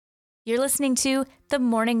You're listening to The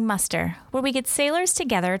Morning Muster, where we get sailors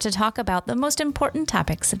together to talk about the most important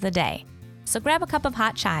topics of the day. So grab a cup of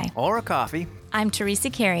hot chai. Or a coffee. I'm Teresa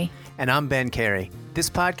Carey. And I'm Ben Carey. This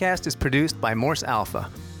podcast is produced by Morse Alpha.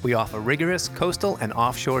 We offer rigorous coastal and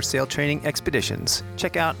offshore sail training expeditions.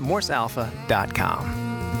 Check out morsealpha.com.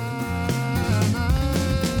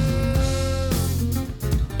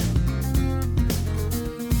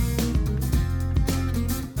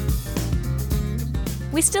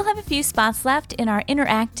 We still have a few spots left in our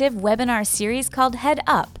interactive webinar series called Head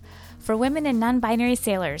Up for women and non-binary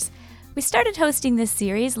sailors. We started hosting this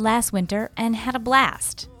series last winter and had a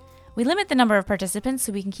blast. We limit the number of participants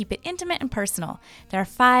so we can keep it intimate and personal. There are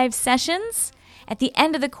 5 sessions. At the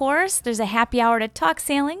end of the course, there's a happy hour to talk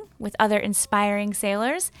sailing with other inspiring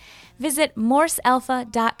sailors. Visit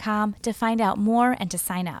morsealpha.com to find out more and to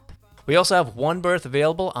sign up. We also have one berth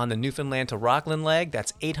available on the Newfoundland to Rockland leg.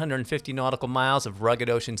 That's 850 nautical miles of rugged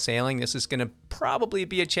ocean sailing. This is going to probably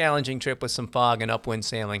be a challenging trip with some fog and upwind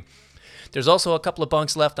sailing. There's also a couple of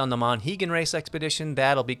bunks left on the Monhegan race expedition.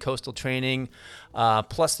 That'll be coastal training,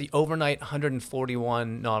 plus the overnight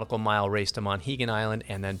 141 nautical mile race to Monhegan Island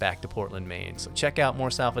and then back to Portland, Maine. So check out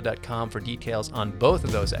morsealpha.com for details on both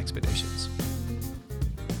of those expeditions.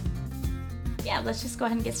 Yeah, let's just go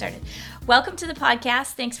ahead and get started. Welcome to the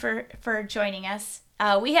podcast. Thanks for joining us.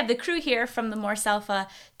 We have the crew here from the Morse Alpha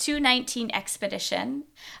 219 expedition.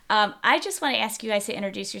 I just want to ask you guys to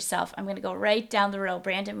introduce yourself. I'm going to go right down the row.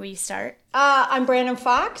 Brandon, will you start? I'm Brandon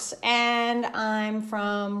Fox, and I'm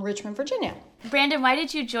from Richmond, Virginia. Brandon, why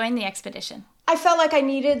did you join the expedition? I felt like I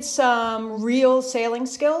needed some real sailing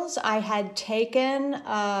skills. I had taken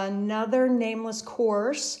another nameless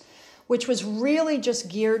course, which was really just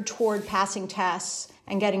geared toward passing tests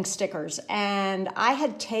and getting stickers. And I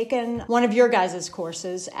had taken one of your guys'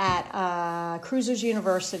 courses at Cruisers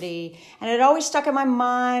University, and it always stuck in my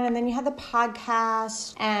mind. And then you had the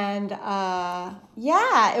podcast, and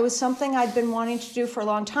it was something I'd been wanting to do for a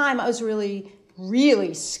long time. I was really,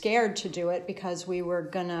 really scared to do it because we were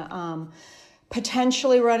gonna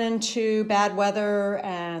potentially run into bad weather,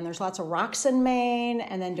 and there's lots of rocks in Maine,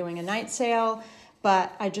 and then doing a night sail.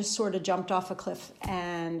 But I just sort of jumped off a cliff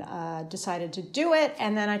and decided to do it.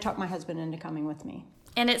 And then I talked my husband into coming with me.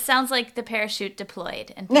 And it sounds like the parachute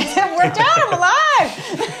deployed. And it worked out. I'm alive.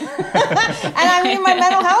 And I mean, my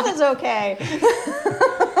mental health is okay.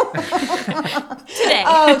 Today.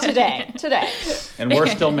 Oh, today. And we're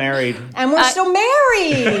still married. And we're still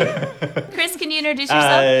married. Chris, can you introduce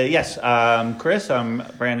yourself? Yes, Chris. I'm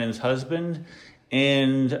Brandon's husband.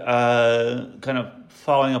 And kind of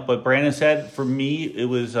following up what Brandon said, for me, it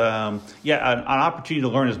was, an opportunity to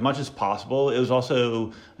learn as much as possible. It was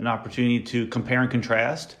also an opportunity to compare and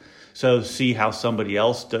contrast. So see how somebody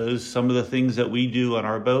else does some of the things that we do on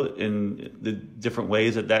our boat and the different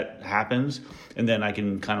ways that happens. And then I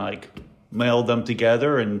can kind of like meld them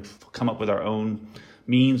together and come up with our own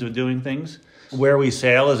means of doing things. Where we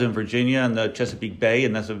sail is in Virginia in the Chesapeake Bay,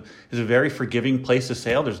 and is a very forgiving place to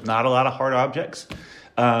sail. There's not a lot of hard objects.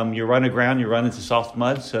 You run aground, you run into soft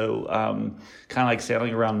mud, so kind of like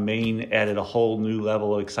sailing around Maine added a whole new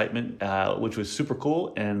level of excitement, which was super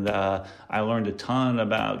cool, and I learned a ton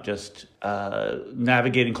about just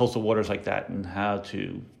navigating coastal waters like that and how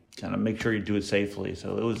to kind of make sure you do it safely.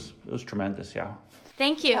 So it was tremendous, yeah.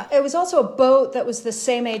 Thank you. It was also a boat that was the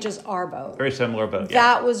same age as our boat. Very similar boat.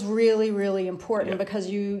 That was really, really important because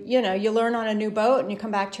you learn on a new boat and you come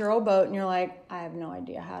back to your old boat and you're like, I have no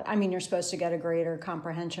idea how. I mean, you're supposed to get a greater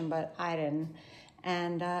comprehension, but I didn't.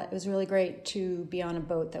 And it was really great to be on a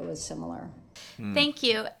boat that was similar. Thank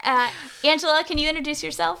you. Angela, can you introduce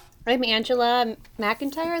yourself? I'm Angela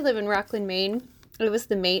McIntyre. I live in Rockland, Maine. I was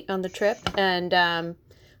the mate on the trip, and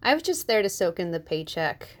I was just there to soak in the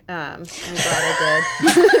paycheck. I'm glad I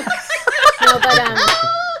did. No, but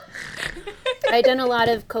I'd done a lot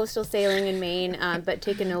of coastal sailing in Maine, but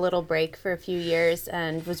taken a little break for a few years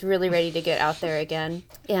and was really ready to get out there again.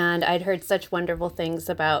 And I'd heard such wonderful things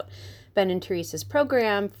about Ben and Teresa's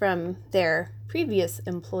program from their previous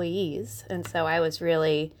employees. And so I was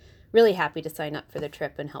really, really happy to sign up for the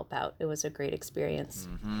trip and help out. It was a great experience.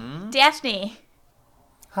 Mm-hmm. Daphne.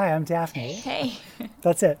 Hi, I'm Daphne. Hey.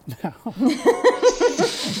 That's it. No.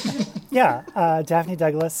 Daphne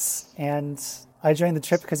Douglas, and I joined the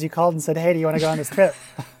trip because you called and said, hey, do you want to go on this trip?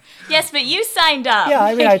 Yes, but you signed up. Yeah,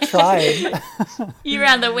 I mean, I tried. You were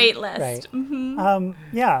on the wait list. Right. Mm-hmm.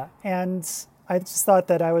 And I just thought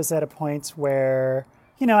that I was at a point where,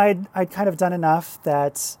 I'd kind of done enough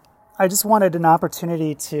that I just wanted an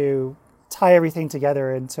opportunity to tie everything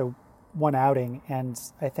together into one outing, and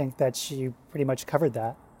I think that she pretty much covered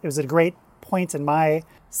that. It was a great point in my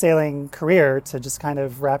sailing career to just kind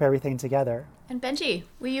of wrap everything together. And Benji,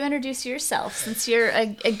 will you introduce yourself since you're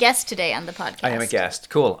a guest today on the podcast? I am a guest.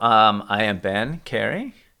 Cool. I am Ben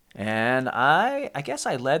Carey, and I guess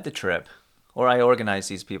I led the trip, or I organized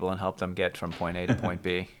these people and helped them get from point A to point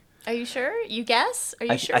B. Are you sure? You guess? Are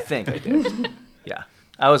you sure? I think I did. Yeah.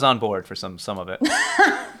 I was on board for some of it.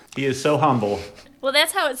 He is so humble. Well,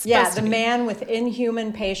 that's how it's supposed to be. The man with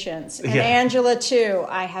inhuman patience. And Yeah. Angela, too.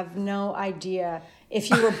 I have no idea if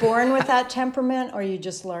you were born with that temperament or you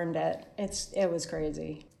just learned it. It was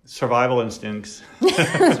crazy. Survival instincts.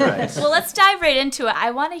 That's right. Well, let's dive right into it.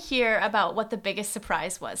 I want to hear about what the biggest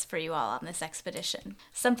surprise was for you all on this expedition.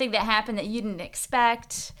 Something that happened that you didn't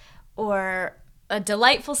expect, or a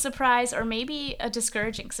delightful surprise, or maybe a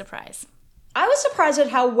discouraging surprise. I was surprised at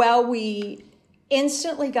how well we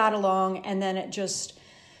instantly got along, and then it just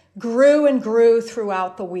grew and grew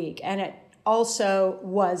throughout the week. And it also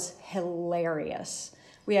was hilarious.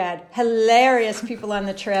 We had hilarious people on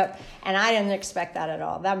the trip, and I didn't expect that at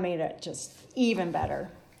all. That made it just even better.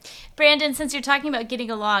 Brandon, since you're talking about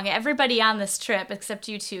getting along, everybody on this trip, except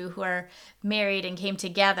you two who are married and came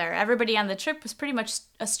together, everybody on the trip was pretty much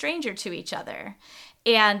a stranger to each other.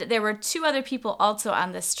 And there were 2 other people also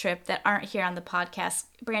on this trip that aren't here on the podcast.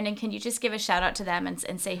 Brandon, can you just give a shout out to them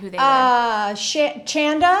and say who they were?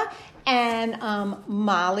 Chanda and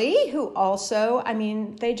Molly, who also,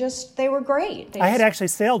 they were great. I had actually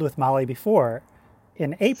sailed with Molly before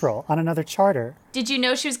in April on another charter. Did you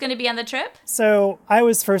know she was going to be on the trip? So I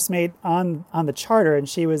was first mate on the charter, and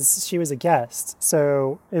she was a guest.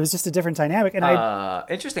 So it was just a different dynamic. And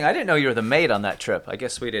Interesting. I didn't know you were the maid on that trip. I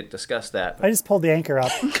guess we didn't discuss that. I just pulled the anchor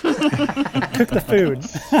up, cooked the food.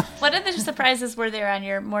 What other surprises were there on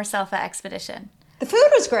your More Salfa expedition? The food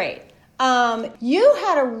was great. You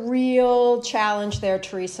had a real challenge there,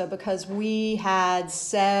 Teresa, because we had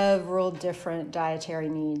several different dietary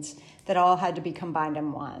needs that all had to be combined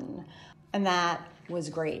in one. And that was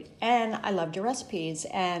great. And I loved your recipes.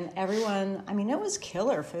 And everyone, it was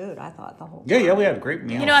killer food, I thought, the whole time. Yeah, we had a great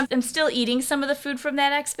meal. You know, I'm still eating some of the food from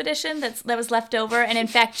that expedition that was left over. And in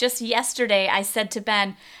fact, just yesterday, I said to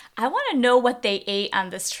Ben, I want to know what they ate on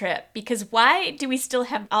this trip, because why do we still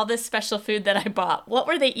have all this special food that I bought? What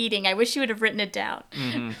were they eating? I wish you would have written it down.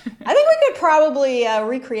 Mm-hmm. I think we could probably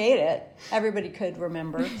recreate it. Everybody could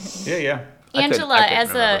remember. Yeah. Angela, I could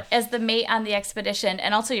remember. as the mate on the expedition,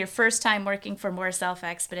 and also your first time working for More Salfa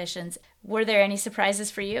expeditions, were there any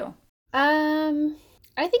surprises for you?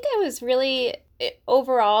 I think I was really,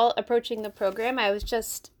 overall, approaching the program, I was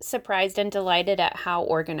just surprised and delighted at how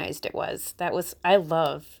organized it was. I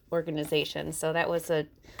love organization, so that was a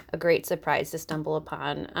great surprise to stumble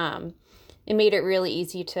upon. It made it really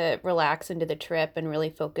easy to relax into the trip and really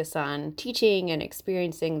focus on teaching and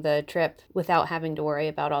experiencing the trip without having to worry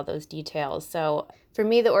about all those details. So for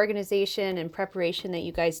me, the organization and preparation that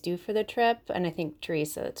you guys do for the trip, and I think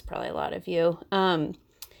Teresa, it's probably a lot of you,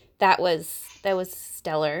 that was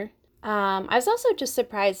stellar. I was also just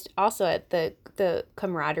surprised also at the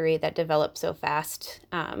camaraderie that developed so fast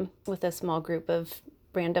with a small group of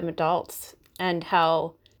random adults, and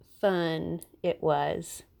how fun it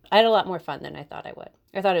was. I had a lot more fun than I thought I would.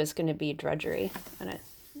 I thought it was going to be drudgery, and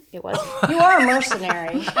it wasn't. You are a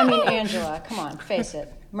mercenary. Angela, come on, face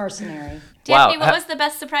it. Mercenary. Daphne, what was the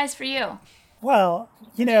best surprise for you? Well,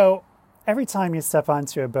 every time you step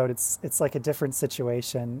onto a boat, it's like a different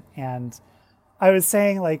situation. And I was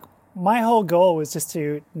saying, like, my whole goal was just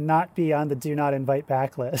to not be on the do not invite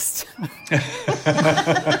back list.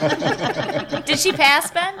 Did she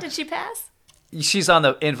pass, Ben? Did she pass? She's on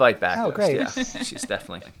the invite back list. Great. Yeah, she's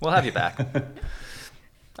definitely. We'll have you back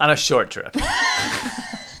on a short trip.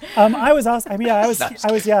 I was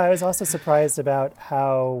also surprised about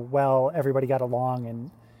how well everybody got along,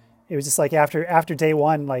 and it was just like after day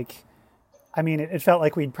one, like, it felt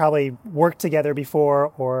like we'd probably worked together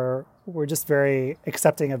before, or we're just very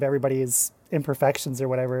accepting of everybody's imperfections or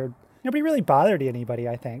whatever. Nobody really bothered anybody,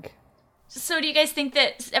 I think. So do you guys think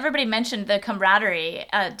that, everybody mentioned the camaraderie,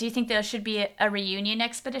 do you think there should be a reunion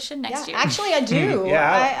expedition next year? Actually, I do.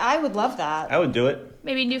 Yeah. I would love that. I would do it.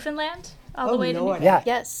 Maybe Newfoundland? All the way to Lord. Newfoundland?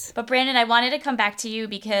 Yeah. Yes. But Brandon, I wanted to come back to you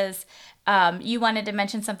because you wanted to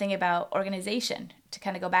mention something about organization, to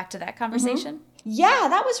kind of go back to that conversation. Yeah,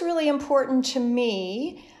 that was really important to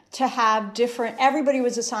me, to have everybody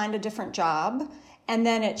was assigned a different job, and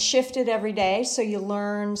then it shifted every day, so you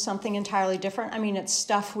learn something entirely different. It's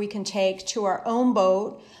stuff we can take to our own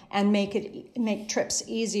boat and make trips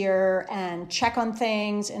easier and check on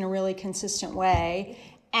things in a really consistent way.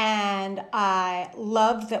 And I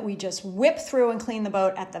loved that we just whip through and clean the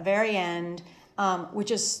boat at the very end,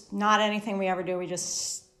 which is not anything we ever do. We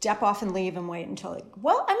just step off and leave and wait until we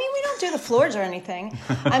don't do the floors or anything.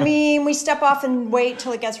 We step off and wait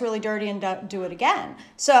till it gets really dirty and do it again.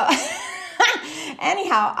 So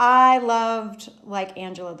anyhow, I loved, like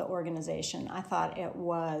Angela, the organization. I thought it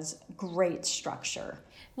was great structure.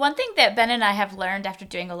 One thing that Ben and I have learned after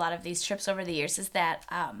doing a lot of these trips over the years is that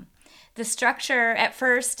the structure at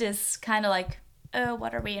first is kind of like, oh,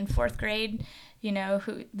 what are we in fourth grade?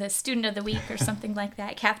 Who the student of the week or something like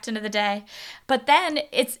that, captain of the day. But then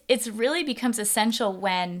it's really becomes essential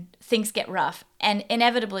when things get rough. And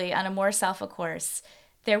inevitably, on a more Salfa course,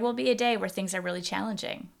 there will be a day where things are really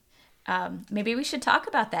challenging. Maybe we should talk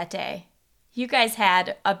about that day. You guys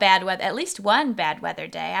had at least one bad weather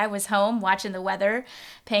day. I was home watching the weather,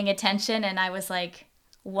 paying attention, and I was like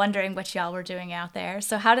wondering what y'all were doing out there.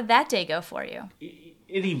 So how did that day go for you?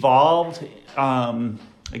 It evolved,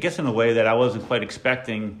 I guess, in a way that I wasn't quite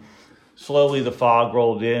expecting. Slowly the fog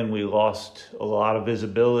rolled in. We lost a lot of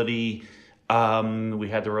visibility. We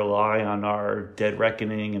had to rely on our dead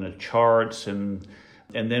reckoning and the charts, and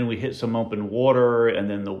then we hit some open water, and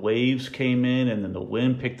then the waves came in, and then the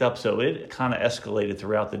wind picked up. So it kind of escalated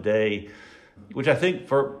throughout the day, which I think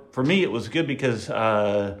for me it was good because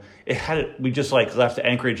we just like left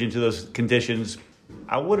Anchorage into those conditions.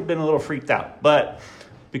 I would have been a little freaked out, but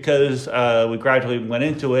because we gradually went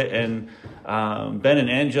into it, and Ben and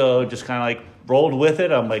Angelo just kind of like rolled with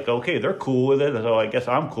it. I'm like, okay, they're cool with it, so I guess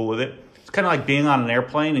I'm cool with it. It's kind of like being on an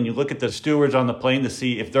airplane and you look at the stewards on the plane to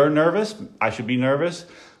see if they're nervous. I should be nervous.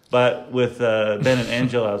 But with Ben and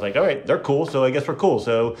Angela, I was like, all right, they're cool, so I guess we're cool.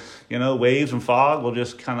 So, waves and fog, we'll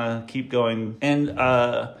just kind of keep going. And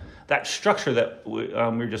that structure that we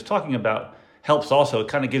were just talking about helps also. It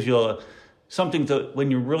kind of gives you something to,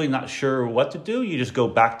 when you're really not sure what to do, you just go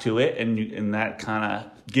back to it, and that kind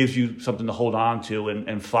of gives you something to hold on to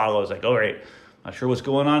and follow. It's like, all right, not sure what's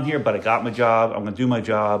going on here, but I got my job. I'm going to do my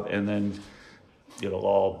job, and then it'll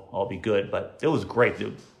all be good. But it was great.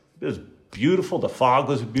 It was beautiful. The fog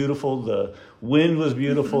was beautiful. The wind was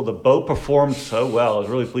beautiful. The boat performed so well. I was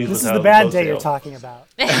really pleased with how the boat sailed. This is the bad day you're talking about.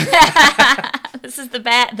 This is the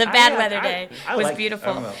bad weather day. It was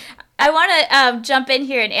beautiful. I want to jump in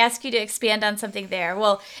here and ask you to expand on something there.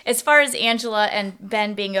 Well, as far as Angela and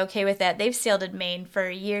Ben being okay with that, they've sailed in Maine for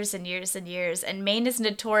years and years and years, and Maine is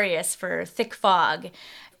notorious for thick fog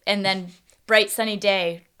and then bright sunny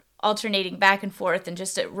day alternating back and forth and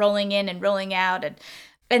just rolling in and rolling out.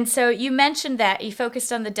 And so you mentioned that you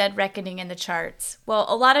focused on the dead reckoning and the charts. Well,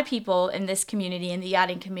 a lot of people in this community, in the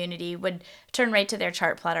yachting community, would turn right to their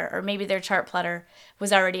chart plotter, or maybe their chart plotter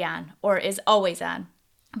was already on or is always on.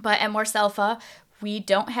 But at More Salfa, we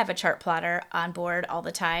don't have a chart plotter on board all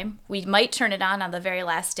the time. We might turn it on the very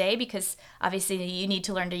last day because obviously you need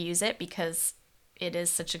to learn to use it because it is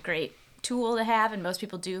such a great tool to have, and most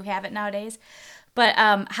people do have it nowadays. But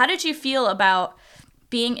how did you feel about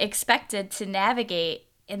being expected to navigate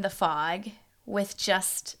in the fog with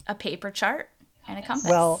just a paper chart and a compass?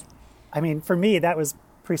 Well, for me, that was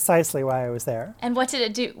precisely why I was there. And what did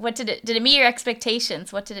it do? Did it meet your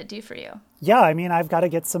expectations? What did it do for you? Yeah, I've got to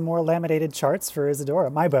get some more laminated charts for Isadora,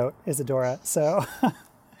 my boat, Isadora. So,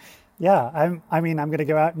 yeah, I'm going to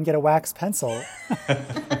go out and get a wax pencil.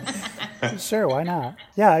 Sure, why not?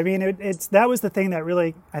 Yeah, it's that was the thing that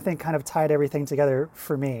really, I think, kind of tied everything together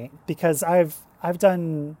for me, because I've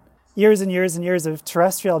done years and years and years of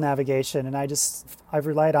terrestrial navigation, and I've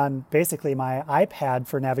relied on basically my iPad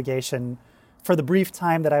for navigation for the brief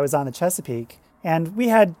time that I was on the Chesapeake. And we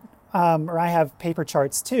had, I have paper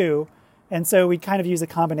charts too, and so we'd kind of use a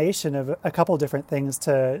combination of a couple different things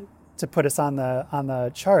to put us on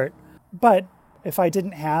the chart. But if I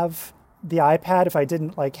didn't have the iPad, if I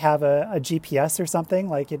didn't have a GPS or something,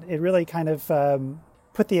 it really kind of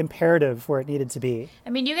put the imperative where it needed to be.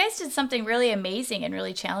 You guys did something really amazing and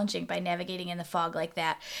really challenging by navigating in the fog like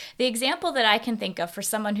that. The example that I can think of for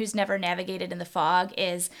someone who's never navigated in the fog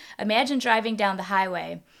is, imagine driving down the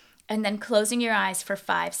highway and then closing your eyes for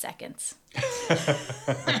 5 seconds.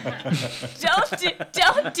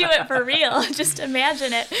 Don't do it for real. Just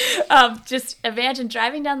imagine it. Just imagine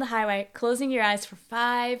driving down the highway, closing your eyes for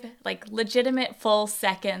 5 legitimate full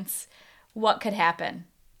seconds. What could happen?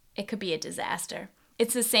 It could be a disaster.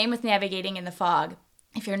 It's the same with navigating in the fog.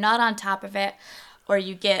 If you're not on top of it, or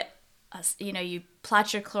you get, you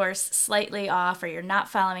plot your course slightly off, or you're not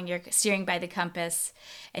following your steering by the compass,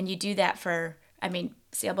 and you do that for,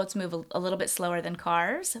 sailboats move a little bit slower than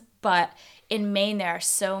cars, but in Maine there are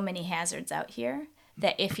so many hazards out here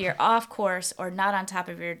that if you're off course or not on top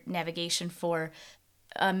of your navigation for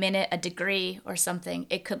a minute, a degree, or something,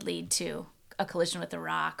 it could lead to a collision with a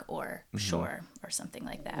rock or shore or something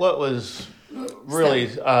like that. What was really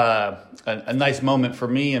a nice moment for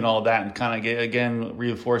me and all that, and kind of again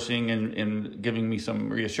reinforcing and giving me some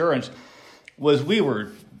reassurance, was we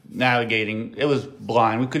were navigating. It was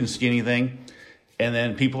blind; we couldn't see anything, and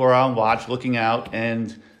then people were on watch, looking out,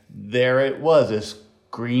 and there it was. This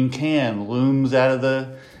green can looms out of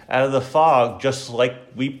the fog, just like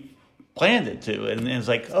we planned it to, and it's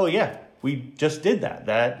like, oh yeah, we just did that.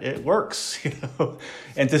 That it works,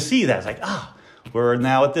 And to see that, it's like, we're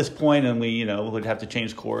now at this point, and we, would have to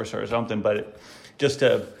change course or something. But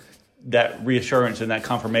that reassurance and that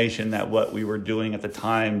confirmation that what we were doing at the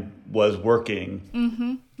time was working.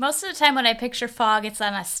 Mm-hmm. Most of the time when I picture fog, it's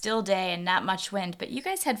on a still day and not much wind. But you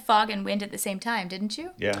guys had fog and wind at the same time, didn't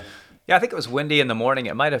you? Yeah. Yeah, I think it was windy in the morning.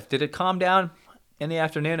 Did it calm down in the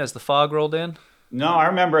afternoon as the fog rolled in? No, I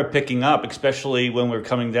remember it picking up, especially when we were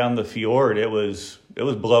coming down the fjord. It was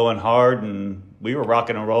blowing hard, and we were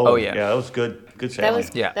rocking and rolling. Oh, yeah. Yeah, it was good sailing.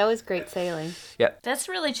 That was great sailing. Yeah. That's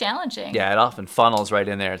really challenging. Yeah, it often funnels right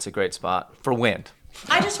in there. It's a great spot for wind.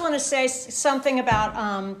 I just want to say something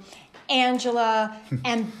about Angela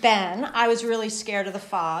and Ben. I was really scared of the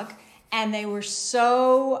fog, and they were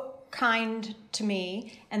so kind to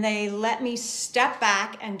me, and they let me step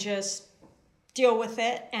back and just deal with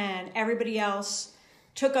it, and everybody else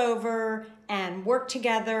took over and worked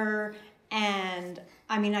together, and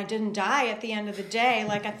I mean, I didn't die at the end of the day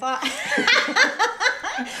like I thought. I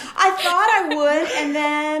thought I would, and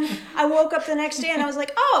then I woke up the next day and I was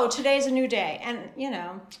like, oh, today's a new day. And,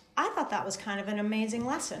 I thought that was kind of an amazing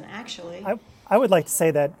lesson, actually. I would like to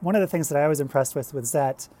say that one of the things that I was impressed with was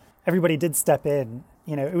that everybody did step in.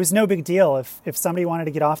 It was no big deal if somebody wanted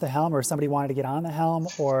to get off the helm or somebody wanted to get on the helm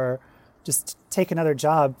or just take another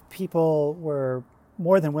job. People were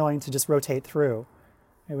more than willing to just rotate through.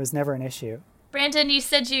 It was never an issue. Brandon, you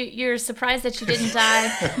said you're surprised that you didn't die.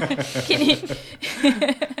 Can you?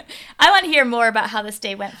 I want to hear more about how this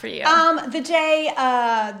day went for you.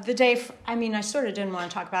 The day. I mean, I sort of didn't want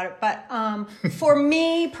to talk about it, but for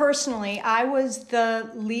me personally, I was the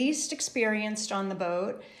least experienced on the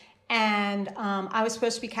boat, and I was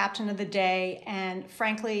supposed to be captain of the day, and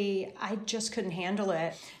frankly, I just couldn't handle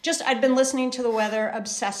it. I'd been listening to the weather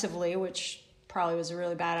obsessively, which probably was a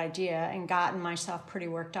really bad idea, and gotten myself pretty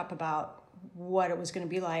worked up about what it was going to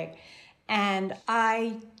be like. And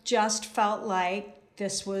I just felt like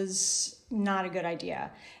this was not a good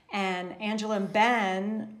idea. And Angela and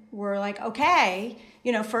Ben were like, okay,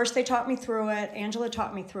 first they taught me through it. Angela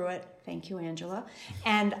taught me through it. Thank you, Angela.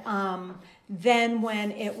 And then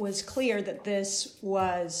when it was clear that this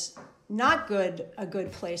was not a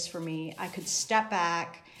good place for me, I could step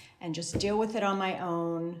back and just deal with it on my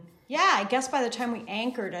own. Yeah, I guess by the time we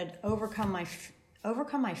anchored, I'd overcome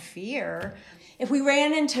my fear. If we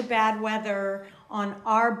ran into bad weather on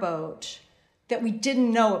our boat that we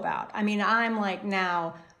didn't know about, I mean, I'm like,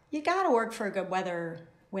 now, you got to work for a good weather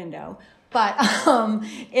window. But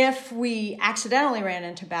if we accidentally ran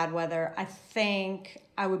into bad weather, I think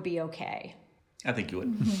I would be okay. I think you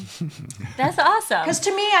would. That's awesome. Because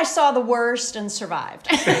to me, I saw the worst and survived.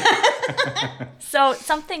 So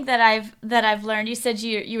something that I've learned, you said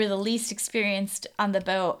you were the least experienced on the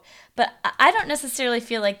boat, but I don't necessarily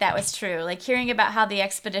feel like that was true. Like hearing about how the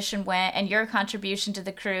expedition went and your contribution to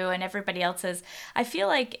the crew and everybody else's, I feel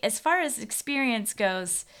like as far as experience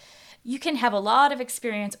goes, you can have a lot of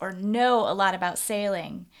experience or know a lot about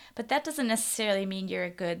sailing, but that doesn't necessarily mean you're a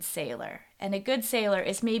good sailor. And a good sailor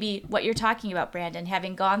is maybe what you're talking about, Brandon,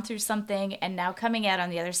 having gone through something and now coming out on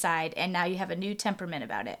the other side, and now you have a new temperament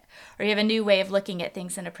about it, or you have a new way of looking at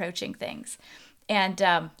things and approaching things. And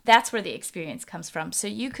that's where the experience comes from. So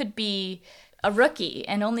you could be a rookie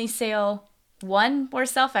and only sail one more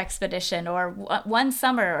self-expedition or one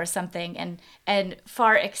summer or something and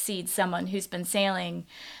far exceed someone who's been sailing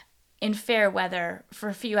in fair weather for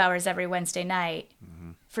a few hours every Wednesday night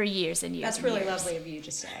for years and years. That's and really years. lovely of you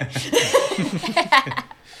to say.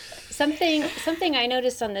 Something I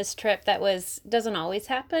noticed on this trip that doesn't always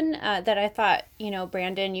happen, that I thought,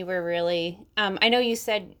 Brandon, you were really, I know you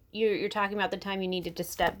said you're talking about the time you needed to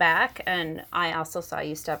step back, and I also saw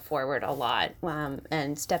you step forward a lot,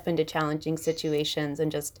 and step into challenging situations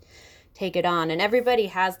and just take it on. And everybody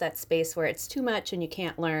has that space where it's too much and you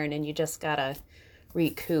can't learn and you just gotta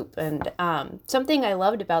recoup. And something I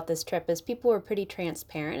loved about this trip is people were pretty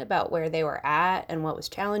transparent about where they were at and what was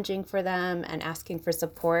challenging for them and asking for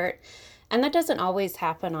support. And that doesn't always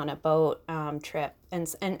happen on a boat trip.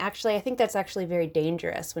 And actually, I think that's actually very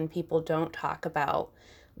dangerous when people don't talk about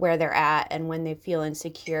where they're at and when they feel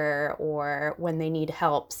insecure or when they need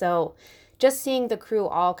help. So just seeing the crew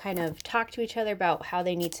all kind of talk to each other about how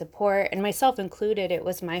they need support, and myself included, it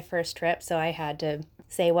was my first trip, so I had to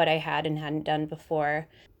say what I had and hadn't done before.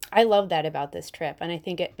 I love that about this trip, and I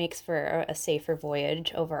think it makes for a safer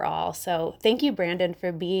voyage overall. So thank you, Brandon,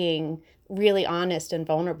 for being really honest and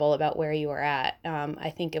vulnerable about where you were at. I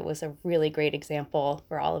think it was a really great example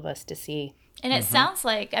for all of us to see. And it sounds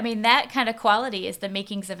like, I mean, that kind of quality is the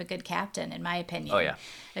makings of a good captain, in my opinion. Oh, yeah.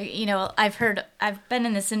 You know, I've been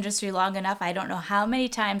in this industry long enough. I don't know how many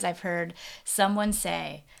times I've heard someone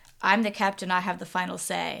say, I'm the captain, I have the final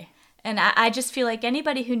say. And I just feel like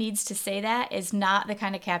anybody who needs to say that is not the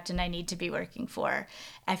kind of captain I need to be working for.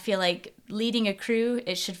 I feel like leading a crew,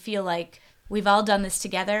 it should feel like we've all done this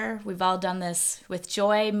together. We've all done this with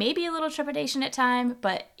joy, maybe a little trepidation at time,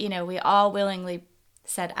 but, you know, we all willingly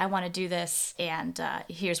said, I want to do this, and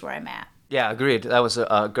here's where I'm at. Yeah, agreed. That was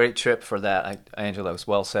a great trip for that. Angela, was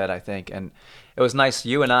well said, I think. And it was nice.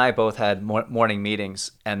 You and I both had morning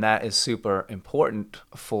meetings, and that is super important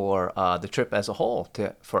for the trip as a whole,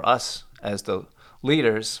 for us as the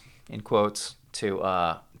leaders, in quotes, to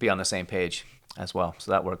be on the same page as well.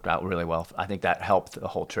 So that worked out really well. I think that helped the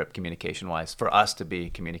whole trip communication-wise for us to be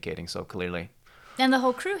communicating so clearly. And the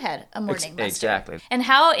whole crew had a morning muster. Exactly. And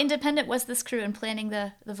how independent was this crew in planning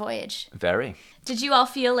the voyage? Very. Did you all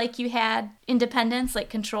feel like you had independence, like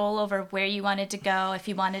control over where you wanted to go, if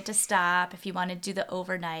you wanted to stop, if you wanted to do the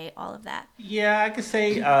overnight, all of that? Yeah, I could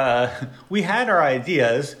say we had our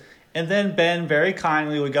ideas, and then Ben very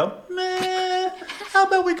kindly would go, meh, how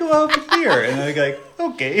about we go over here? And I'd be like,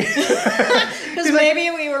 okay. Because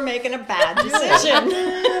maybe we were making a bad decision.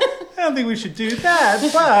 I don't think we should do that,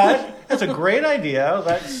 but that's a great idea.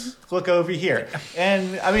 Let's look over here.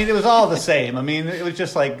 And, I mean, it was all the same. I mean, it was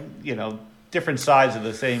just like, you know, different sides of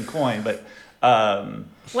the same coin, but...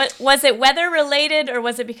 What was it, weather related, or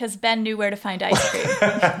was it because Ben knew where to find ice cream?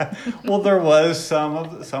 Well, there was some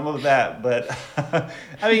of that, but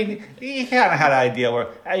I mean, he kind of had an idea where,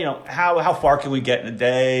 you know, how far can we get in a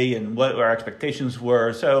day and what our expectations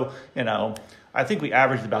were. So, you know, I think we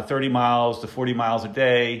averaged about 30 miles to 40 miles a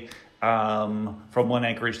day from one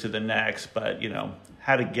anchorage to the next, but, you know,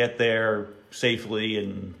 how to get there safely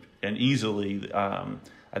and easily.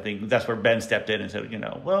 I think that's where Ben stepped in and said, you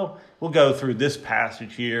know, well, we'll go through this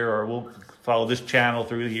passage here, or we'll follow this channel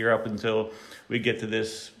through here up until we get to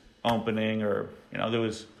this opening, or, you know, there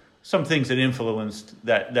was some things that influenced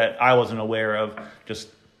that I wasn't aware of just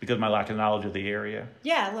because of my lack of knowledge of the area.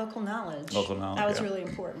 Yeah, local knowledge. That was really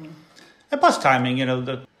important. And plus timing, you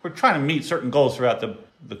know, we're trying to meet certain goals throughout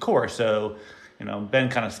the course, so, you know, Ben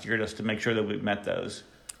kind of steered us to make sure that we met those.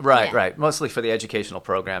 Right. Mostly for the educational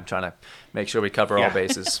program, trying to make sure we cover all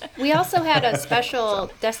bases. We also had a special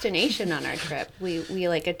destination on our trip. We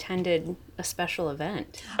like attended a special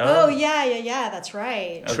event. Oh, yeah, that's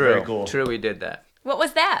right. That was very cool. True, we did that. What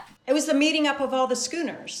was that? It was the meeting up of all the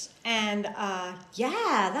schooners. And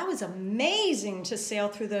that was amazing to sail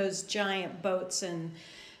through those giant boats and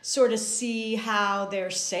sort of see how their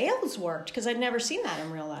sails worked, because I'd never seen that in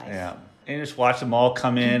real life. Yeah. And just watch them all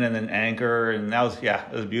come in and then anchor, and that was,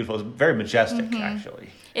 it was beautiful. It was very majestic,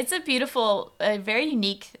 actually. It's a beautiful, very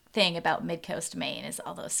unique thing about Mid-Coast Maine is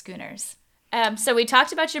all those schooners. So we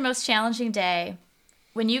talked about your most challenging day.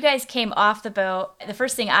 When you guys came off the boat, the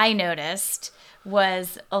first thing I noticed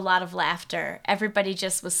was a lot of laughter. Everybody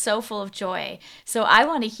just was so full of joy. So I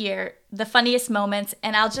want to hear the funniest moments,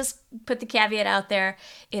 and I'll just put the caveat out there.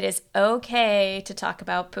 It is okay to talk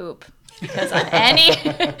about poop. Because on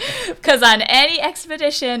any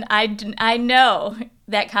expedition, I know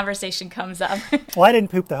that conversation comes up. Well, I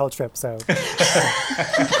didn't poop the whole trip, so. Daphne,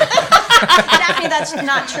 that's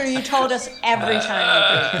not true. You told us every time you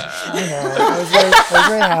pooped. I know. I was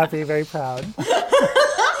very happy, very proud.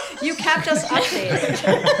 You kept us updated.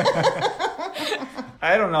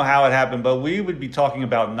 I don't know how it happened, but we would be talking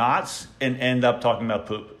about knots and end up talking about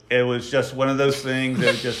poop. It was just one of those things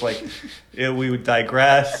that was just like, we would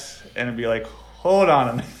digress. And it'd be like, hold on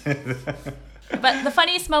a minute. But the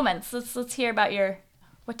funniest moments. Let's hear about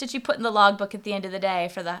what did you put in the logbook at the end of the day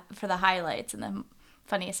for the highlights and the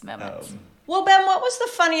funniest moments? Well, Ben, what was the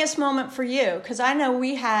funniest moment for you? Because I know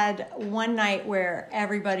we had one night where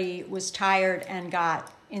everybody was tired and got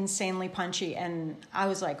insanely punchy, and I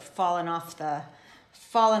was like falling off the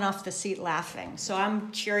seat laughing. So I'm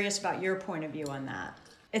curious about your point of view on that.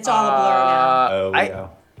 It's all a blur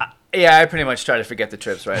now. Yeah, I pretty much try to forget the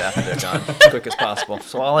trips right after they're done, as quick as possible.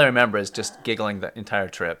 So all I remember is just giggling the entire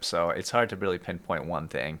trip. So it's hard to really pinpoint one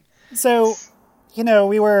thing. So, you know,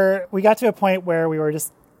 we got to a point where we were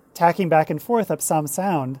just tacking back and forth up some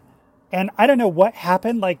sound, and I don't know what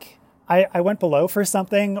happened. Like I went below for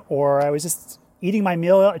something, or I was just eating my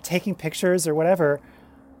meal, taking pictures or whatever.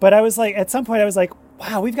 But I was like, at some point I was like,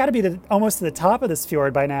 wow, we've got to be almost to the top of this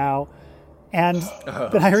fjord by now. And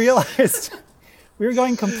then I realized we were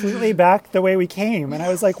going completely back the way we came. And I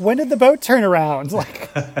was like, when did the boat turn around?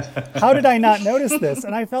 Like, how did I not notice this?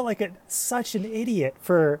 And I felt like such an idiot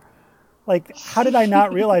for, like, how did I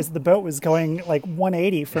not realize the boat was going like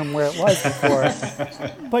 180 from where it was before?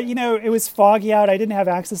 But, you know, it was foggy out. I didn't have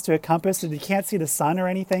access to a compass, and you can't see the sun or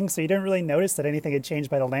anything. So you didn't really notice that anything had changed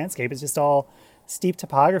by the landscape. It's just all steep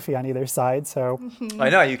topography on either side. So I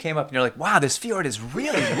know, you came up and you're like, wow, this fjord is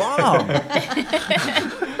really long.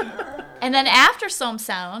 And then after Somme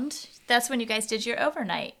Sound, that's when you guys did your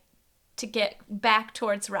overnight to get back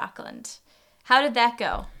towards Rockland. How did that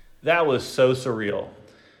go? That was so surreal.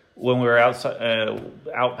 When we were outside,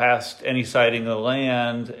 out past any sighting of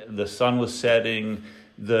land, the sun was setting,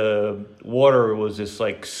 the water was this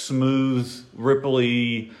like smooth,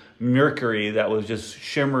 ripply mercury that was just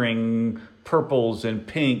shimmering purples and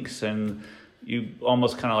pinks, and you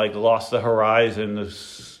almost kind of like lost the horizon.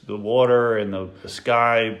 The water and the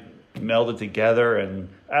sky melded together, and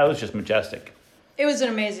it was just majestic. It was an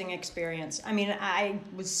amazing experience. I mean, I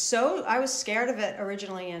was scared of it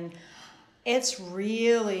originally, and it's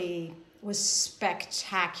really was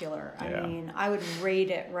spectacular. Yeah. I mean, I would rate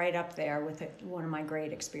it right up there with one of my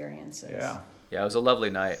great experiences. Yeah. Yeah, it was a lovely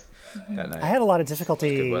night that night. I had a lot of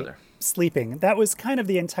difficulty Good weather. sleeping. That was kind of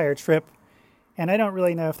the entire trip. And I don't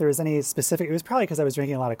really know if there was any specific, it was probably because I was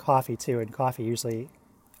drinking a lot of coffee too. And coffee usually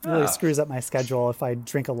really screws up my schedule if I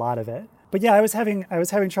drink a lot of it. But yeah, I was having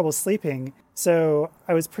trouble sleeping. So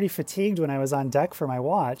I was pretty fatigued when I was on deck for my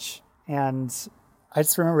watch. And I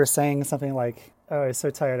just remember saying something like, oh, I was so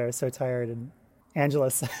tired. And Angela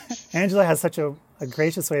has such a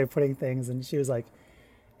gracious way of putting things. And she was like,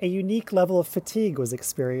 a unique level of fatigue was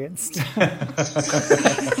experienced.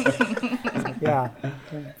 Yeah,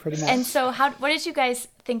 pretty much. And so what did you guys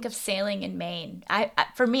think of sailing in Maine?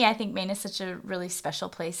 For me, I think Maine is such a really special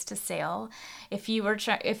place to sail. If you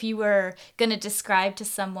were going to describe to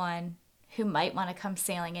someone who might want to come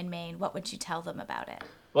sailing in Maine, what would you tell them about it?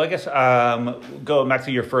 Well, I guess going back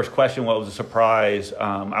to your first question, what was a surprise?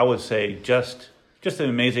 I would say just an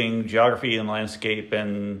amazing geography and landscape,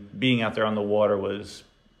 and being out there on the water was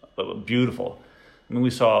beautiful. I mean,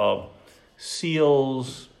 we saw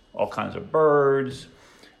seals, all kinds of birds.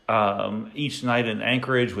 Each night in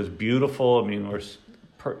Anchorage was beautiful. I mean,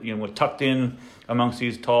 we're tucked in amongst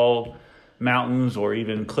these tall mountains or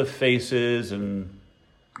even cliff faces, and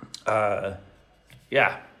the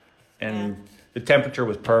temperature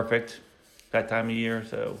was perfect that time of year.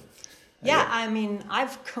 So yeah, I mean,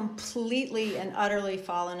 I've completely and utterly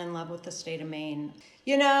fallen in love with the state of Maine.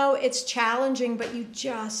 You know, it's challenging, but you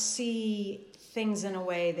just see things in a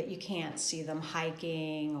way that you can't see them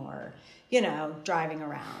hiking or, driving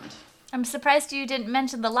around. I'm surprised you didn't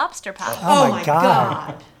mention the lobster pot. Oh my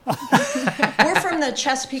God. We're from the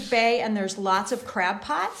Chesapeake Bay, and there's lots of crab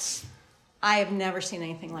pots. I have never seen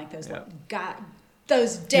anything like those. Yeah. God,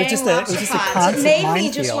 those dang lobster pots. It made me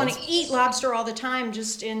just want to eat lobster all the time,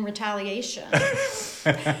 just in retaliation.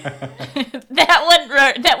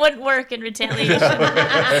 That wouldn't work in retaliation.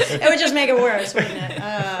 It would just make it worse, wouldn't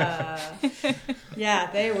it? Yeah,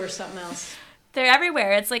 they were something else. They're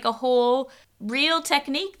everywhere. It's like a whole real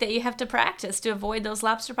technique that you have to practice to avoid those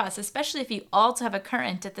lobster pots, especially if you also have a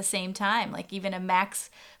current at the same time, like even a max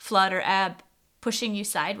flood or ebb pushing you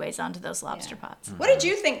sideways onto those lobster pots. What did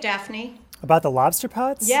you think, Daphne? About the lobster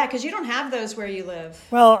pots? Yeah, because you don't have those where you live.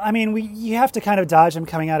 Well, I mean, you have to kind of dodge them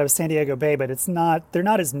coming out of San Diego Bay, but they're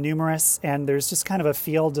not as numerous, and there's just kind of a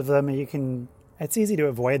field of them, and it's easy to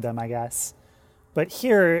avoid them, I guess. But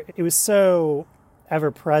here, it was so ever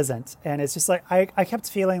present, and it's just like, I kept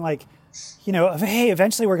feeling like, hey,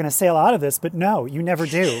 eventually we're going to sail out of this, but no, you never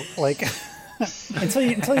do. Like, until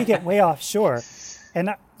you get way offshore.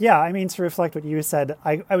 And yeah, I mean, to reflect what you said,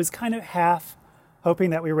 I was kind of half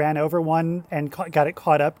hoping that we ran over one and got it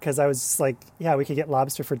caught up, because I was just like, yeah, we could get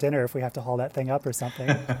lobster for dinner if we have to haul that thing up or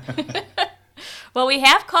something. Well, we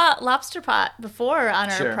have caught lobster pot before on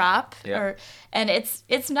our prop, yeah. And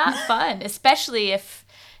it's not fun, especially if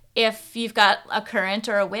you've got a current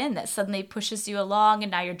or a wind that suddenly pushes you along,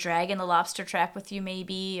 and now you're dragging the lobster trap with you,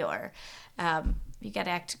 maybe, or you got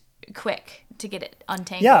to act quick to get it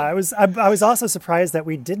untangled. Yeah, I was also surprised that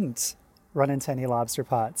we didn't run into any lobster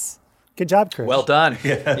pots. Good job, Chris. Well done.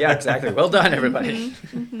 Yeah, exactly. Well done, everybody.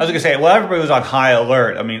 I was going to say, well, everybody was on high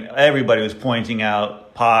alert. I mean, everybody was pointing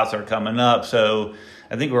out pots are coming up. So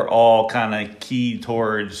I think we're all kind of keyed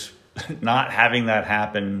towards not having that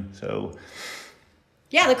happen. So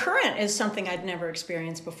Yeah, the current is something I'd never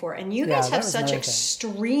experienced before. And you guys have such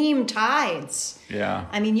extreme tides. Yeah.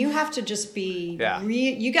 I mean, you have to just be,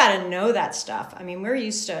 you got to know that stuff. I mean, we're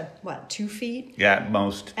used to, 2 feet? Yeah, at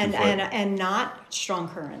most. And not strong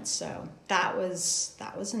currents. So that was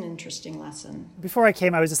an interesting lesson. Before I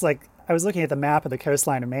came, I was just like, I was looking at the map of the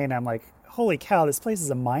coastline of Maine. And I'm like, holy cow, this place is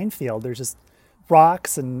a minefield. There's just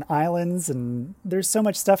rocks and islands, and there's so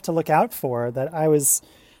much stuff to look out for that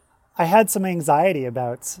I had some anxiety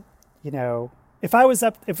about, if I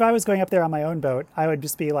was going up there on my own boat, I would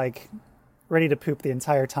just be like ready to poop the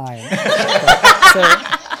entire time. So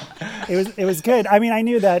it was good. I mean, I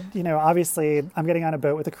knew that, obviously I'm getting on a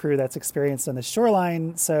boat with a crew that's experienced on the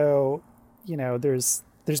shoreline. So, there's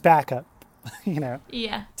backup,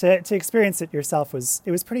 Yeah. To experience it yourself was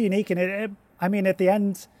pretty unique. And at the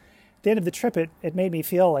end of the trip, it made me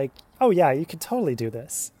feel like, oh yeah, you could totally do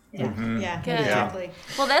this. Yeah, yeah, Good. exactly.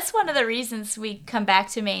 Well, that's one of the reasons we come back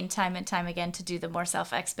to Maine time and time again to do the More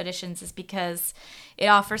Self expeditions, is because it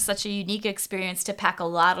offers such a unique experience to pack a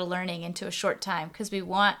lot of learning into a short time, because we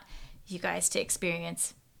want you guys to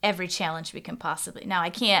experience every challenge we can possibly. Now, I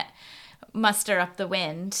can't muster up the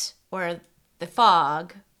wind or the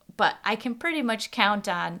fog, but I can pretty much count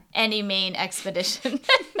on any Maine expedition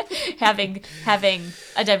having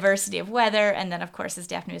a diversity of weather, and then, of course, as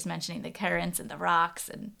Daphne was mentioning, the currents and the rocks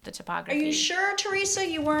and the topography. Are you sure, Teresa,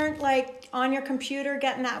 you weren't like on your computer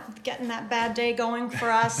getting that bad day going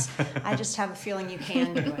for us? I just have a feeling you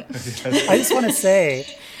can do it. I just want to say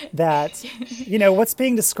that, what's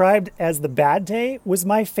being described as the bad day was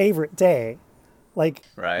my favorite day. Like,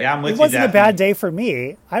 Right. Yeah, I'm with it you, wasn't a Daphne. bad day for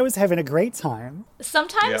me. I was having a great time.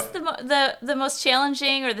 Sometimes Yeah. the most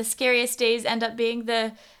challenging or the scariest days end up being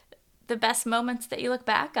the best moments that you look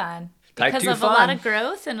back on, Type because 2 of a lot fun. of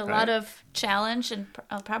growth and a lot Right. of challenge, and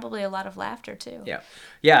probably a lot of laughter too. Yeah.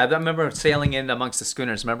 I remember sailing in amongst the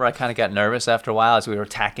schooners. Remember, I kind of got nervous after a while as we were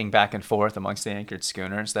tacking back and forth amongst the anchored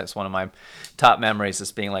schooners. That's one of my top memories,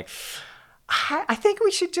 is being like, I think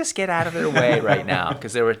we should just get out of their way right now,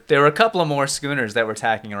 because there were a couple of more schooners that were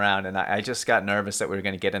tacking around, and I just got nervous that we were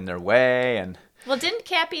going to get in their way. And Well, didn't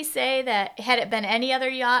Cappy say that had it been any other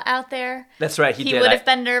yacht out there, that's right, he did. would have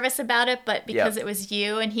been nervous about it, but because Yep. it was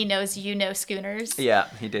you and he knows schooners. Yeah,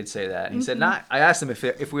 he did say that. And he said, "Not." I asked him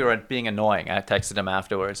if we were being annoying. I texted him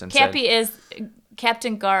afterwards and Cappy said, is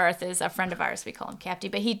Captain Garth is a friend of ours. We call him Cappy,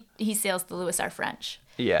 but he sails the Louis R. French.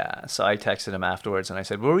 "Yeah." So I texted him afterwards and I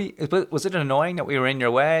said, "Was it annoying that we were in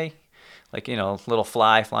your way? Like, little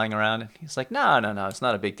fly flying around?" And he's like, "No, it's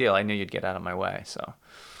not a big deal. I knew you'd get out of my way." So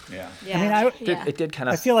Yeah. Yeah. it did kind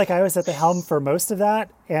of. I feel like I was at the helm for most of that.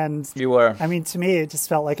 And You were. I mean, to me, it just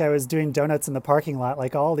felt like I was doing donuts in the parking lot.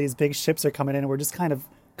 Like, all these big ships are coming in and we're just kind of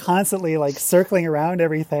constantly like circling around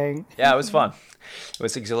everything. Yeah, it was fun. It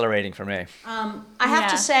was exhilarating for me. I have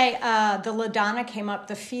to say, the LaDonna came up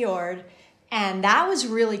the fjord, and that was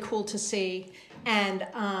really cool to see. And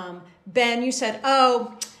Ben, you said,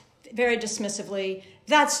 oh, very dismissively,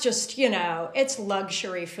 that's just, it's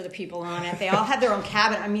luxury for the people on it. They all have their own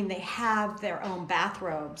cabin. I mean, they have their own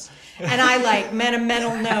bathrobes. And I made a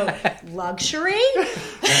mental note, luxury?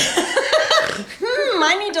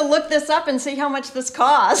 I need to look this up and see how much this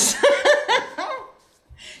costs.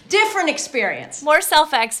 Different experience. More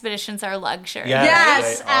Self expeditions are luxury. Yeah.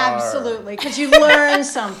 Yes, they are. absolutely, because you learn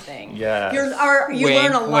something. Yes. You Wink,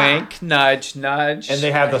 learn a lot. wink, nudge, nudge. And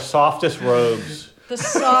they have the softest robes. The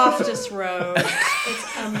softest road.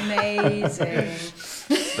 It's amazing.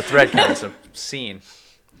 the thread count's obscene.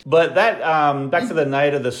 But that back to the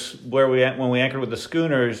night of this when we anchored with the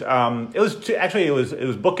schooners, it was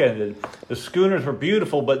bookended. The schooners were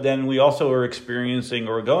beautiful, but then we also were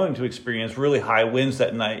going to experience really high winds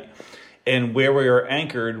that night. And where we were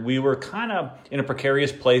anchored, we were kind of in a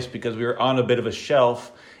precarious place because we were on a bit of a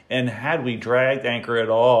shelf. And had we dragged anchor at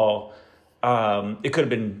all, it could have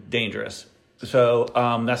been dangerous. So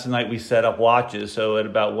that's the night we set up watches. So at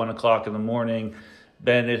about 1:00 in the morning,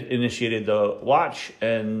 Ben initiated the watch,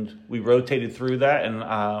 and we rotated through that. And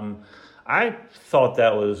I thought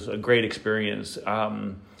that was a great experience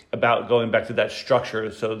about going back to that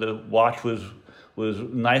structure. So the watch was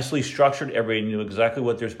nicely structured. Everybody knew exactly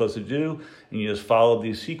what they're supposed to do, and you just followed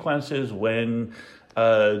these sequences. When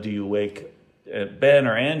do you wake Ben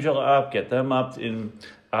or Angela up, get them up and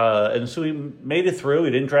so we made it through. We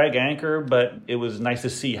didn't drag anchor, but it was nice to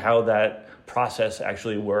see how that process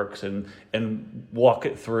actually works and walk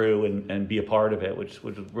it through and be a part of it, which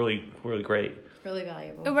was really, really great. Really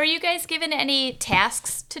valuable. Were you guys given any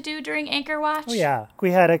tasks to do during anchor watch? Oh yeah,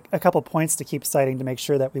 we had a couple points to keep sighting to make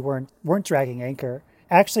sure that we weren't dragging anchor.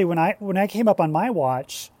 Actually, when I came up on my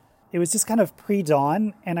watch, it was just kind of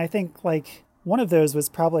pre-dawn, and I think one of those was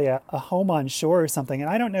probably a home on shore or something. And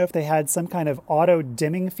I don't know if they had some kind of auto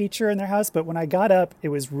dimming feature in their house, but when I got up, it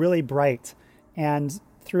was really bright. And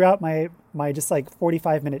throughout my just like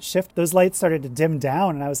 45-minute shift, those lights started to dim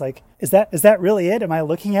down. And I was like, is that really it? Am I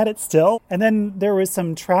looking at it still? And then there was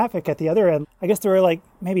some traffic at the other end. I guess there were like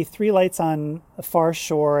maybe 3 lights on the far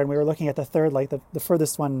shore, and we were looking at the third, like the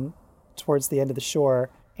furthest one towards the end of the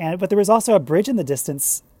shore. But there was also a bridge in the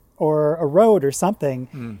distance, or a road or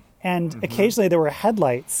something. And occasionally there were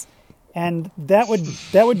headlights, and that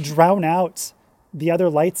would drown out the other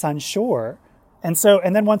lights on shore. And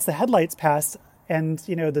then once the headlights passed and,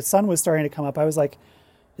 the sun was starting to come up, I was like,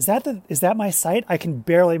 is that my sight? I can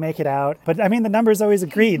barely make it out. But I mean, the numbers always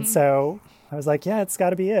agreed. So I was like, yeah, it's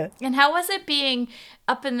got to be it. And how was it being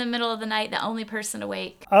up in the middle of the night, the only person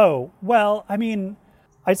awake? Oh, well, I mean,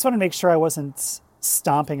 I just want to make sure I wasn't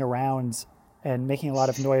stomping around and making a lot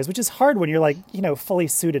of noise, which is hard when you're like, fully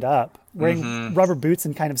suited up, wearing rubber boots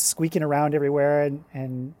and kind of squeaking around everywhere.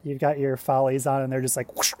 And you've got your follies on, and they're just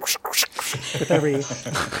like whoosh, whoosh, whoosh, whoosh, with every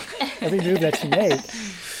move that you make.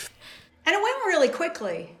 And it went really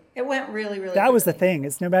quickly. It went really, really That was the quickly. thing.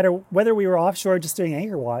 It's no matter whether we were offshore or just doing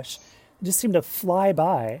anchor wash, it just seemed to fly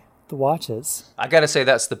by the watches. I got to say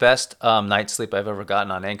that's the best night's sleep I've ever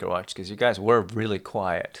gotten on anchor watch, because you guys were really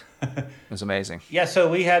quiet. It was amazing. Yeah, so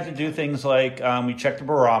we had to do things like we checked the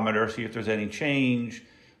barometer, see if there's any change.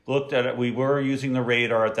 Looked at it. We were using the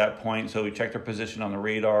radar at that point, so we checked our position on the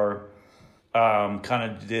radar.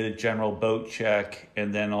 Kind of did a general boat check,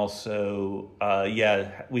 and then also,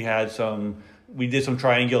 we did some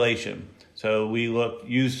triangulation. So we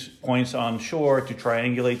used points on shore to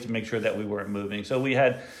triangulate to make sure that we weren't moving. So we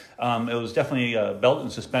had, it was definitely a belt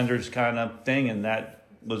and suspenders kind of thing, and that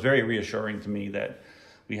was very reassuring to me that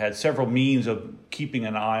we had several means of keeping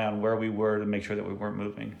an eye on where we were to make sure that we weren't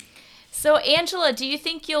moving. So, Angela, do you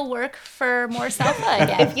think you'll work for more Salfa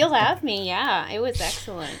again? If you'll have me, yeah. It was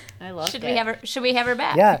excellent. I loved it. Should we have her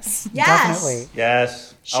back? Yes, Yes. definitely.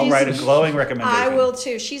 Yes, I'll write a glowing recommendation. I will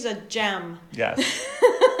too. She's a gem. Yes.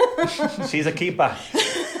 She's a keeper.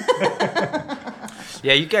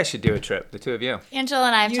 Yeah, you guys should do a trip, the two of you. Angela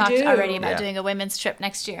and I have You talked do. already about Yeah. doing a women's trip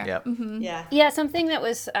next year. Yep. Yeah. Yeah, something that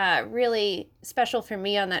was really special for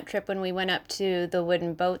me on that trip when we went up to the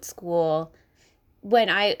wooden boat school,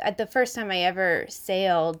 the first time I ever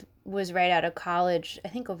sailed was right out of college, I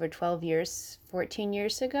think over 14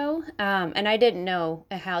 years ago. And I didn't know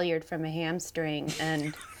a halyard from a hamstring.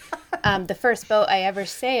 And the first boat I ever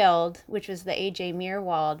sailed, which was the A.J.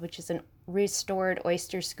 Meerwald, which is an restored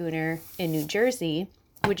oyster schooner in New Jersey,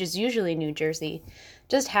 which is usually New Jersey,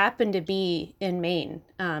 just happened to be in Maine.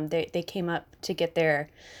 They came up to get their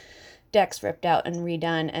decks ripped out and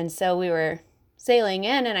redone. And so we were sailing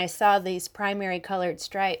in, and I saw these primary colored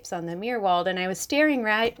stripes on the Meerwald, and I was staring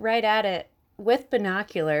right at it with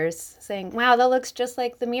binoculars, saying, "Wow, that looks just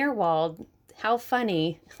like the Meerwald. How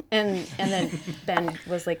funny!" And then Ben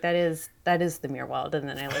was like, "That is the Meerwald." And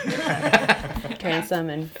then I looked at the transom,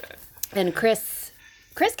 and Chris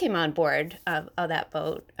came on board of that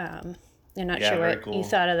boat. I'm not Yeah, sure very what cool. you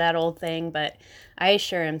thought of that old thing, but I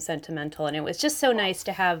sure am sentimental, and it was just so nice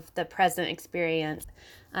to have the present experience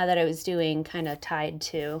that I was doing kind of tied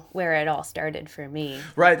to where it all started for me.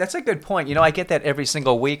 Right, that's a good point. I get that every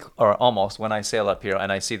single week, or almost, when I sail up here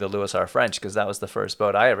and I see the Louis R. French, because that was the first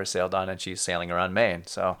boat I ever sailed on, and she's sailing around Maine.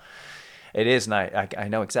 So it is nice. I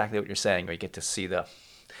know exactly what you're saying. We get to see the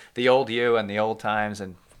old you and the old times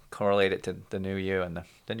and correlate it to the new you and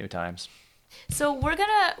the new times. So we're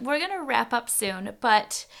gonna wrap up soon,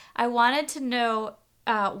 but I wanted to know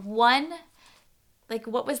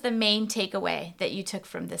what was the main takeaway that you took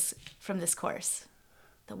from this course?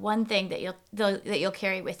 The one thing that you'll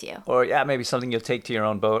carry with you. Or maybe something you'll take to your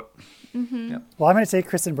own boat. Mm-hmm. Yep. Well, I'm going to take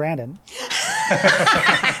Chris and Brandon.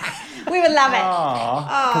 We would love it.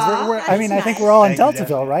 Because I think nice. we're all in Thank you,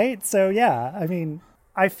 Deltaville, right? So yeah, I mean,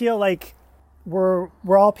 I feel like we're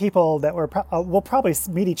all people that we'll probably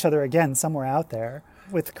meet each other again somewhere out there.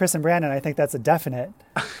 With Chris and Brandon, I think that's a definite.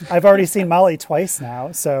 I've already seen Molly twice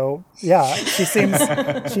now, so yeah, she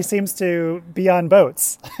seems to be on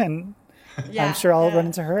boats, and I'm sure I'll run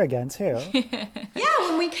into her again too. Yeah,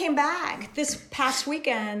 when we came back this past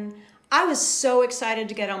weekend, I was so excited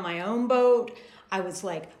to get on my own boat. I was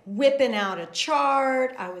like whipping out a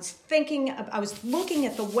chart. I was looking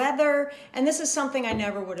at the weather, and this is something I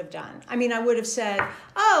never would have done. I mean, I would have said,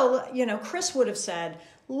 Chris would have said,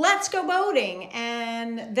 let's go boating.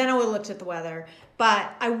 And then I would have looked at the weather.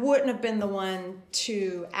 But I wouldn't have been the one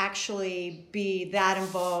to actually be that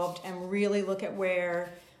involved and really look at where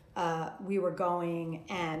we were going,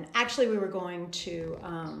 and actually we were going to,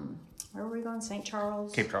 where were we going? St.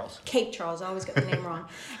 Charles? Cape Charles. Cape Charles. I always get the name wrong.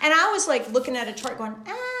 And I was like looking at a chart going,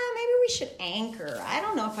 maybe we should anchor. I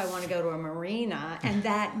don't know if I want to go to a marina. And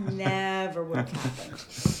that never would have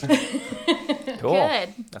happened. Cool.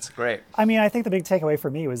 Good. That's great. I mean, I think the big takeaway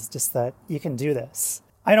for me was just that you can do this.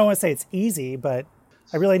 I don't want to say it's easy, but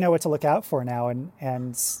I really know what to look out for now and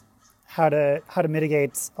how to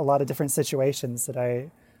mitigate a lot of different situations that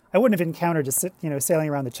I wouldn't have encountered just sailing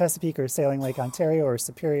around the Chesapeake or sailing Lake Ontario or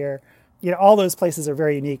Superior. All those places are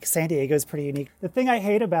very unique. San Diego is pretty unique. The thing I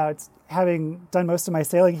hate about having done most of my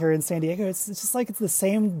sailing here in San Diego, it's just like it's the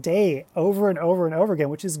same day over and over and over again,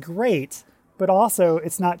 which is great, but also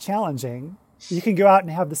it's not challenging. You can go out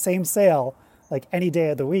and have the same sail like any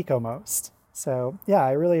day of the week almost. So yeah,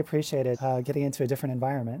 I really appreciated getting into a different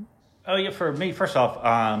environment. Oh yeah, for me, first off,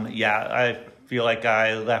 I feel like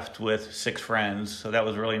I left with 6 friends, so that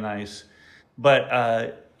was really nice.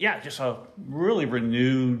 But just a really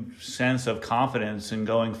renewed sense of confidence in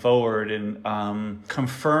going forward and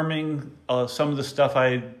confirming some of the stuff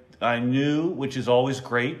I knew, which is always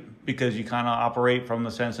great because you kind of operate from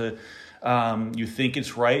the sense of you think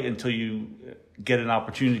it's right until you get an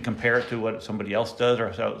opportunity to compare it to what somebody else does or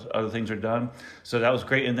how other things are done. So that was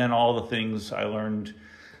great. And then all the things I learned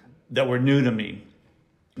that were new to me.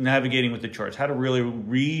 Navigating with the charts, how to really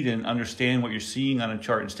read and understand what you're seeing on a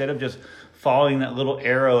chart instead of just following that little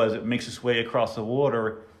arrow as it makes its way across the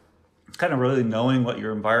water, kind of really knowing what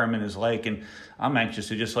your environment is like. And I'm anxious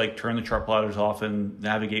to just like turn the chart plotters off and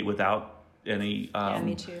navigate without any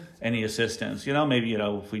me too. Any assistance, maybe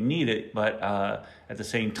if we need it, but at the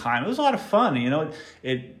same time it was a lot of fun.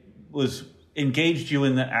 It was engaged you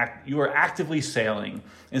in the act. You were actively sailing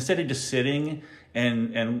instead of just sitting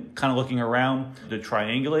and kind of looking around. The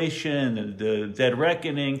triangulation, the dead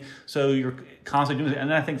reckoning. So you're constantly doing it.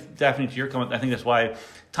 And I think, Daphne, to your comment, I think that's why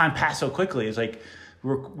time passed so quickly. It's like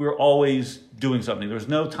we're always doing something. There was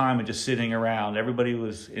no time of just sitting around. Everybody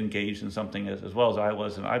was engaged in something as well as I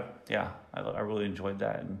was. And I really enjoyed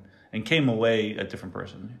that and came away a different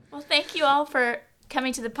person. Well, thank you all for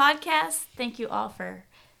coming to the podcast. Thank you all for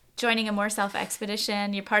joining a Morse Alpha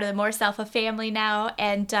expedition. You're part of the Morse Alpha family now.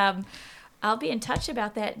 And I'll be in touch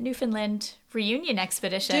about that Newfoundland reunion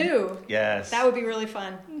expedition. Do. Yes. That would be really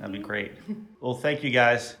fun. That'd be great. Well, thank you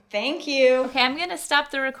guys. Thank you. Okay, I'm going to stop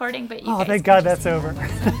the recording, but you guys Thank God that's over.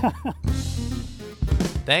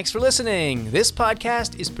 Thanks for listening. This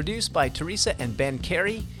podcast is produced by Teresa and Ben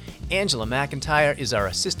Carey. Angela McIntyre is our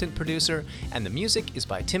assistant producer, and the music is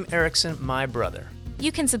by Tim Erickson, my brother.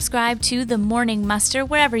 You can subscribe to The Morning Muster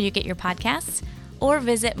wherever you get your podcasts, or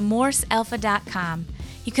visit morsealpha.com.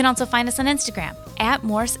 You can also find us on Instagram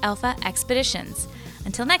 @Morse Alpha Expeditions.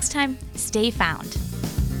 Until next time, stay found.